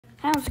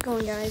How's it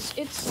going, guys?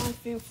 It's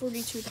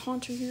SonicFan42 the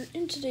Hunter here.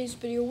 In today's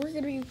video, we're going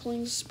to be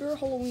playing Spirit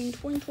Halloween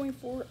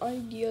 2024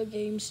 idea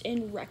games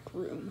in Rec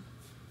Room.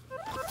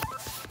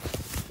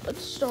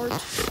 Let's start.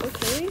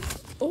 Okay.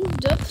 Oh,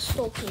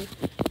 Deathstalker.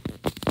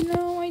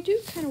 No, I do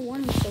kind of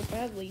want him so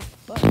badly,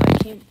 but I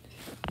can't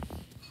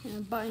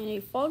buy any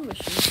fog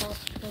machine pop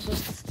because of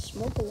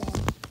smoke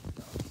alarm.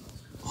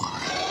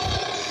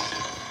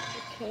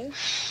 Okay.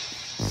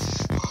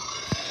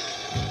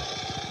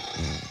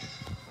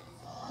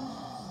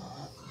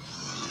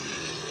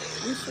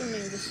 I'm assuming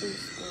this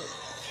is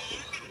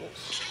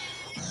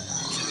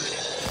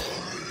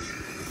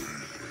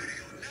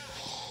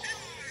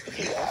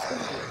okay, that's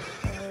gonna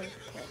be a hard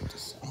part to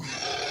sell.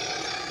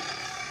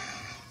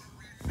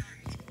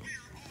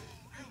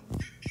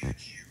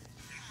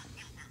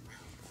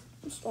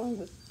 I'm starting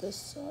with this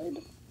side.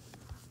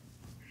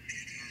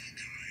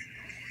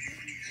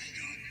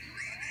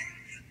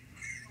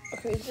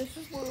 Okay, this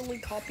is literally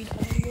copied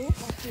audio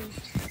off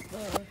of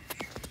the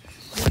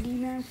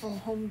Boogeyman from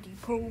Home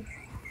Depot.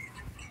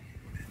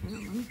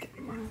 Let me get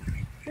my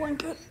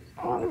blanket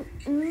on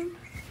and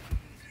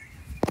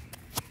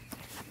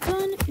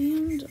done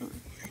and done.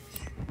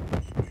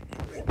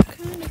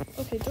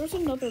 Okay, there's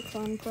another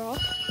clown prop.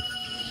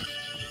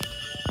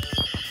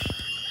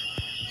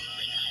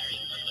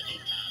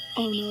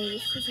 Oh no,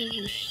 this is a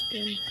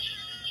reskin.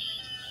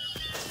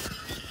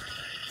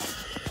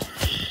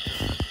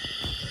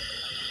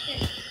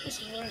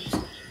 This runs.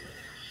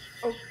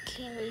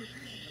 Okay.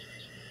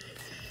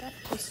 That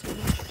pissed me.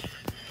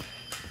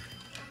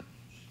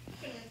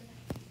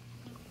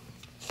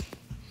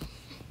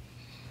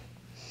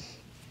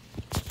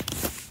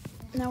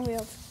 Now we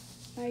have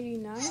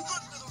 99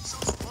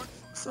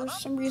 for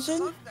some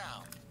reason.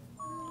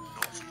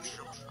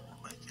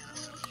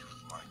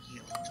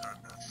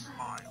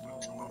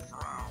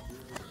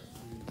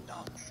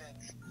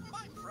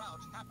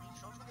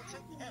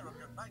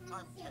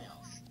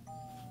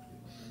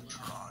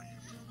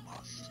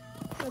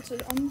 That's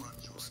it, I'm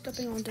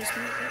stepping on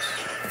Disney.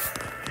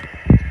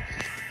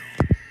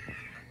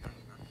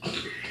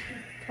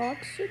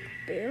 Toxic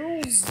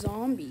Barrel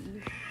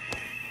Zombie.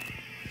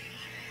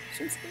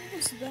 Since when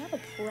was that a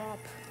prop?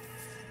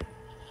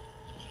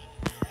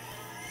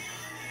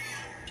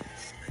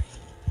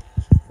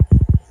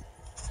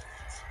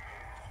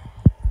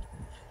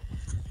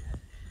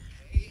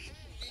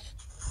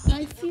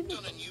 I feel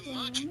done a new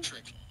magic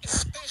trick,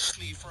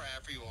 especially for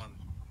everyone.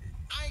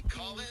 I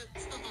call it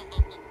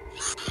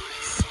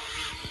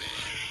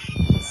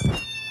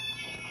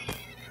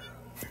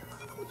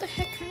What the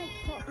heck kind of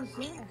prop is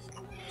that?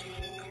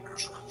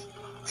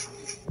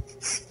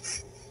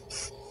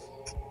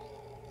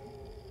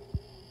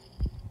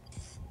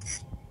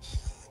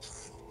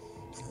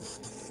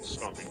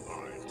 Stopping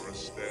by for a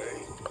stay.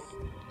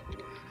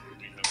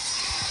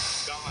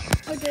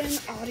 Again,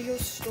 audio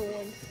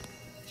stolen.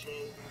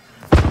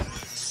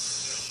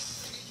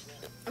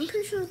 I'm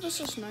pretty sure this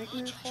is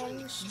Nightmare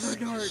Harvest. The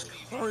Dark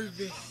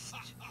Harvest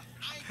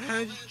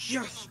has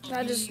just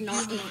That is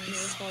not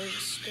Nightmare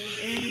Harvest.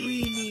 and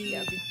we need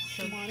Yep.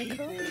 some Monica?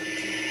 people.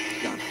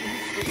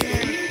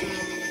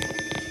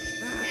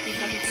 We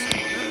haven't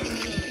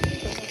seen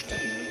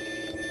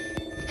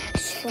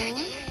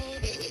Spawn?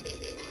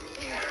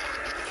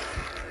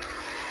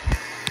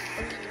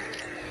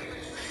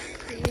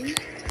 Okay.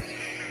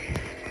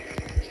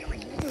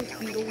 Another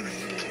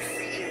Beetlejuice.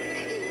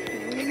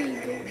 Let me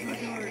go here.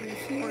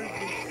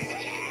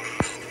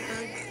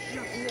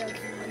 We have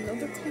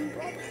another clean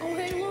prop. Oh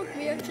hey look,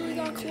 we actually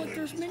got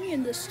Collector's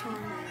Minion this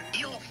time.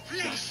 your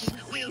flesh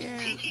will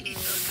be the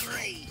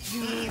grave.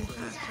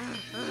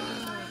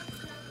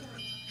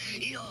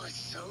 Your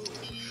soul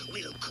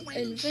will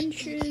quench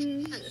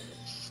Invention.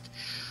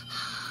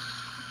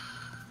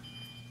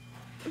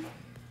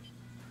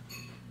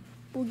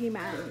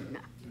 Boogeyman.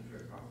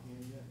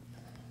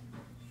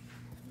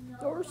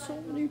 There are so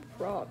many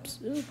props.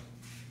 Ugh.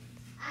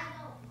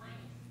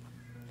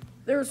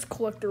 There's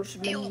Collector's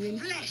Your Minion.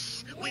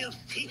 flesh will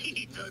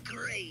feed the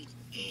great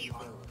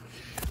evil.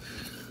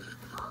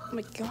 Oh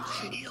my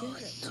gosh, I get Your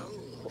it.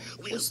 soul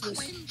will What's this?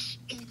 quench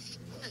its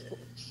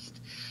thirst.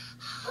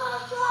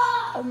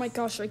 Oh my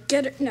gosh, I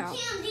get it now.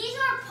 Cam, these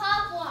are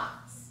Pop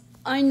Rocks.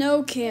 I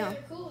know, Cam.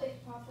 They're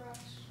Kool-Aid Pop Rocks.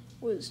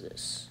 What is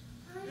this?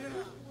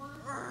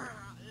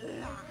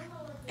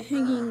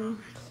 Hanging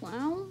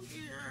clown?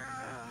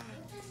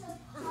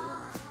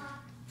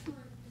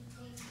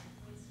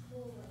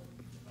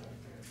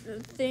 The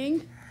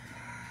thing?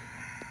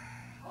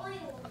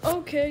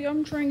 Okay,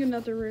 I'm trying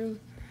another room.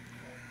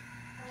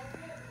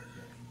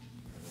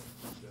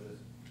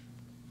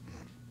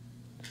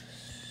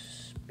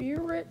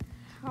 Spirit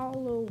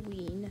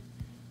Halloween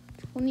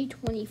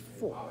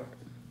 2024.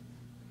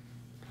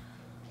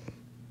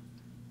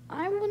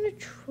 I want to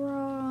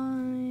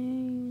try.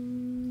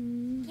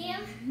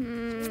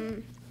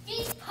 Cam,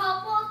 these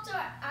Pop Rocks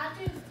are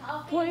actually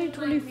popping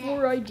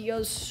 2024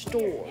 Ideas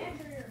Store.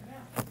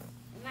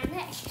 in my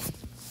neck.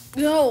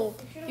 No,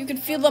 you can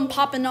feel them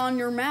popping on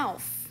your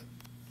mouth.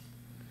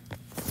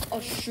 Oh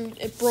shoot,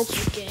 it broke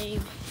the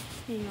game.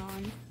 Hang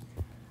on.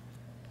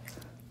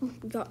 We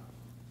got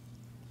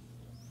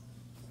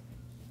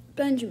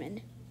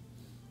Benjamin.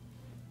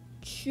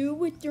 Chew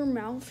with your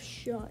mouth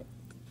shut.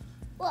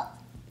 What?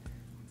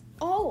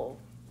 Oh,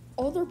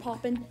 they're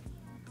popping.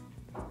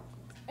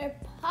 They're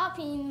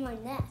popping in my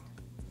neck.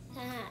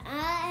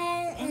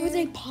 Why would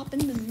they pop in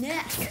the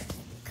neck?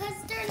 Because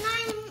they're not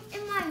even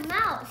in my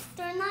mouth.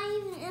 They're not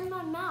even in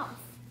my mouth.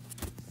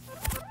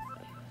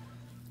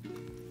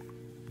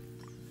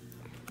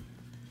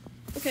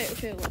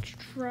 Okay, let's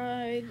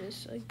try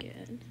this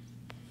again.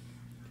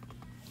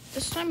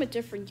 This time a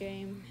different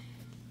game.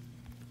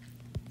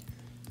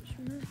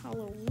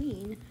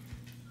 Halloween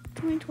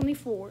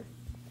 2024.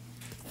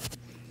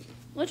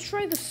 Let's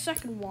try the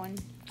second one.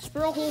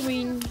 Sparrow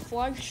Halloween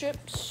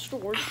Flagship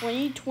Store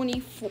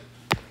 2024.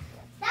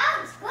 That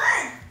was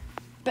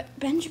good.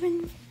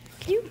 Benjamin,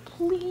 can you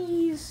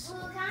please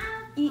Well, can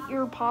I- eat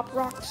your Pop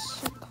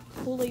Rocks,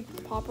 Kool-Aid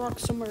Pop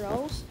Rocks somewhere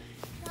else?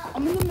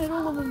 I'm in the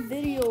middle of a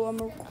video I'm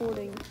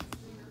recording.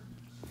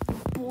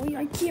 Boy,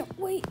 I can't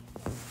wait.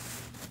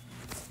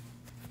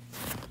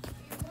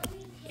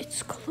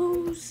 It's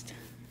closed.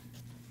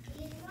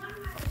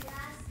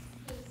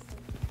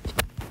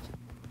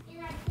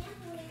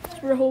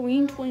 For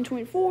Halloween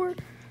 2024,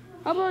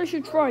 how about I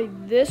should try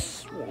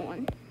this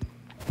one?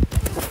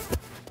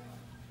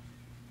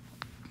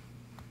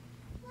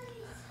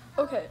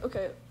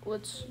 Okay,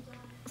 let's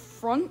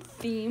front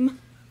theme.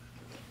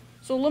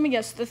 So let me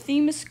guess, the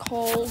theme is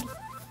called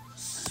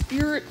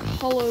Spirit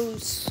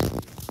Hollow's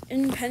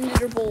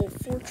Impenetrable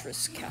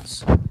Fortress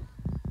Castle.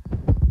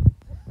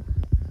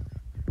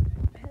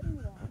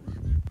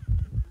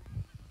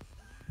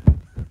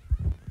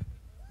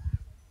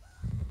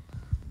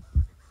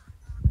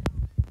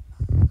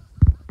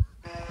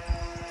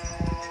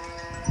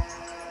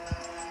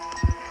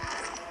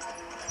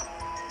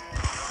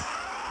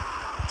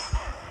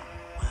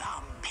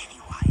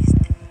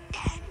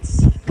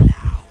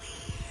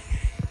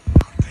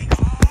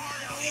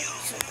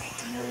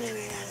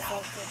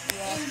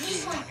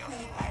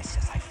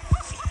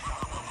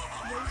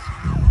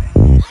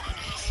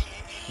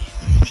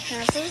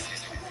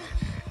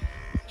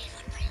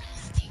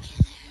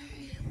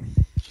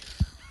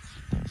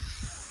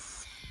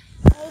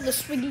 Oh, the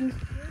swinging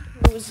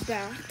was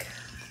back.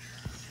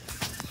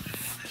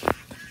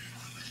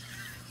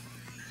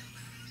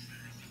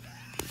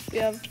 We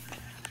have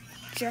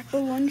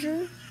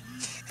Jack-o'-lantern.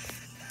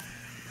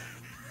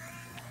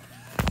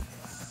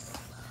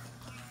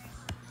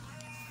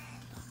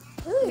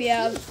 We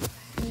have,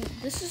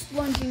 this is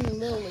Lunging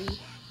Lily.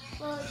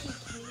 Well, she's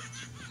cute.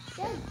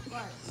 Yeah,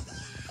 what?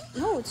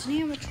 No, it's an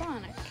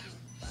animatronic.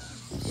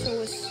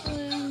 So it's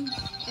Slim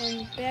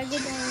and Bag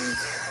of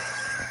Bones.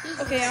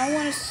 Okay, I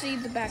want to see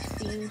the back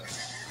theme.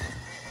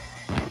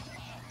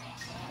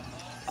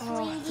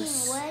 Swinging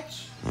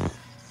witch.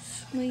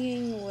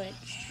 Swinging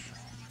witch.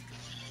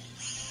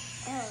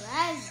 Oh,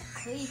 that is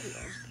creepy.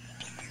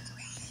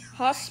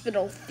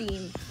 Hospital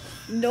theme.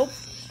 Nope.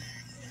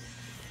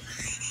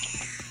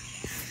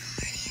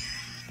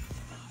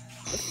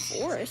 The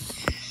forest.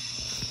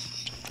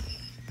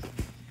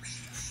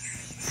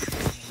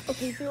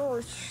 Okay, there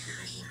are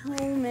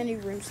so many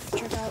rooms to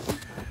check out.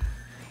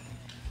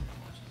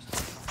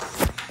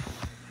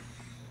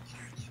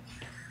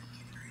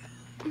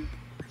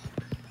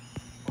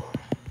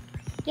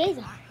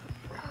 Jason.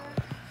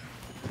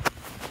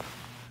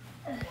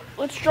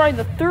 Let's try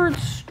the third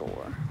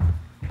store.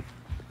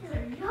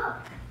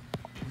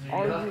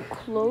 Are you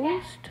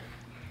closed?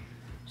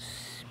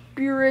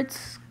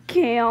 Spirits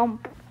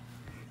Camp.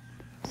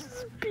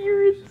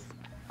 Spirits.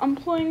 I'm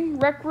playing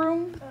Rec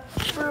Room.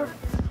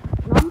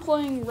 I'm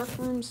playing Rec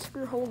Room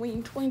Spirit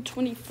Halloween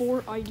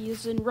 2024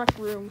 ideas in Rec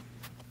Room.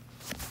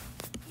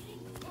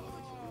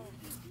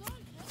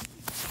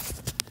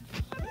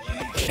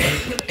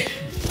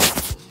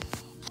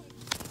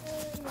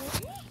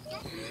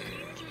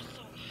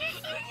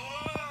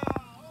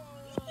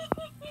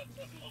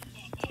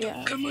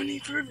 Yeah. Come on,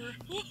 East River.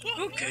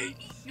 Okay,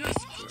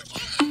 that's good.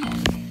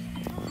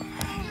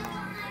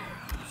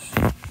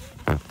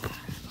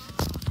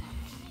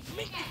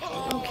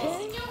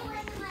 Okay.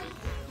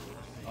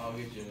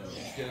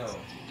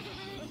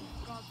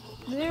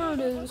 There it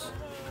is.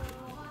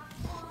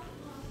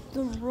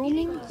 The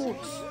roaming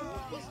horse.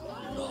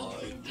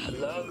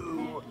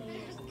 Hello.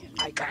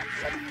 I got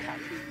some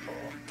candy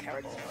for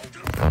character.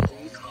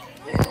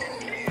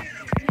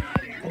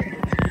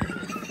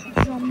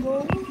 Jumbo.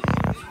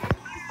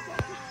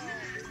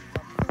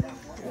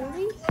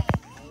 Orly?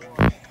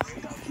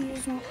 He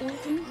is not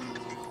working.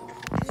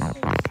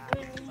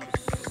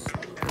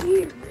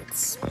 Spirit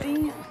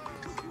Spam.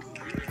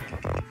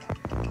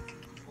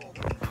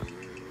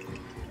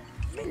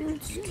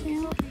 Spirits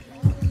Camp.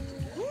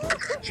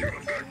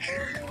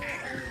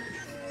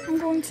 I'm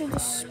going to the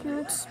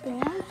Spirit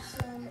Spam.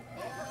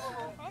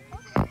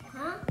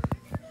 Huh?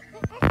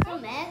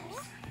 Some eggs?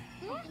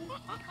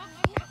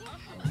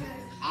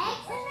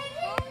 Eggs in the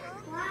game?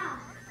 Wow.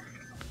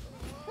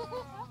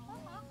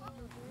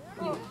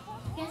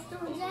 Guess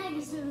those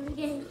eggs in the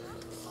game.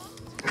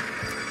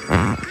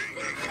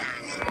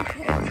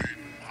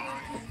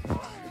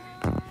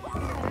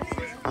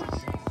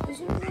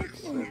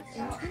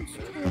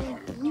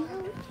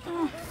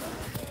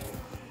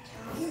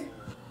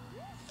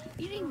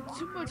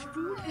 much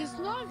food is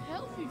not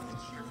healthy for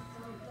you.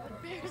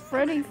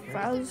 Freddy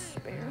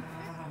Fazbear.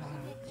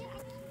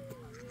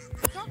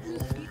 Stop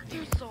this, eat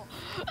your soul.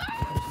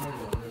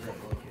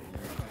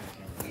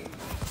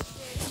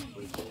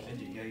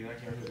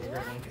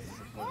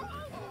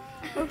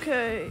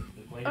 Okay,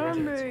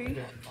 I'm ready.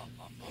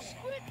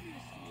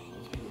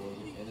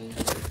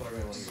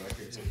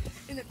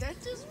 In the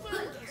dentist will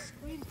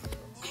scream.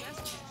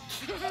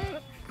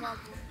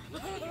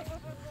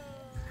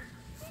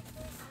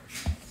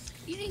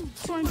 Eating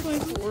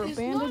 2024 is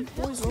abandoned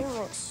not Toys healthy.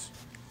 R Us.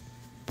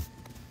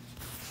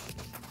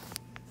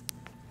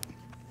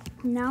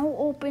 Now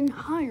open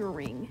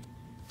hiring.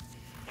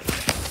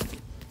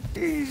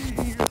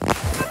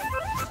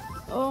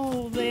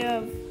 Oh, they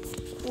have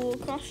cool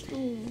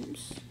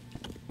costumes.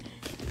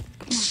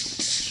 Come on,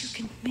 you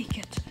can make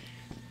it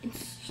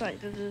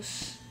inside of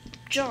this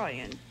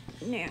giant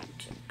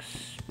Niantic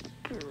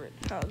Spirit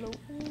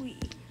Halloween.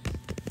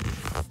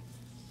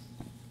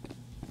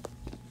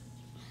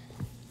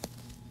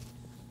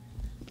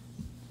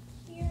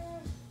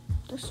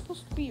 There's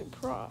supposed to be a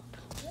prop.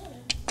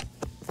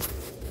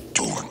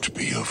 Don't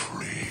be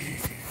afraid.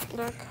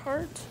 Black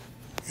Heart.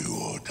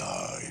 Your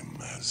time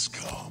has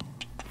come.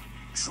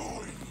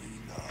 Join me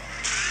now.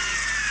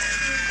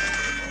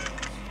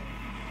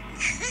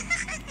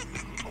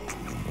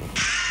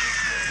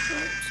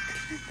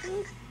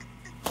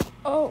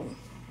 Oh.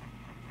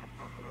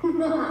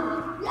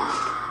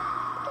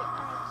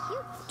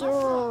 There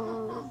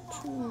are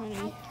too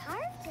many.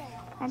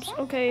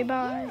 Okay,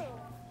 bye.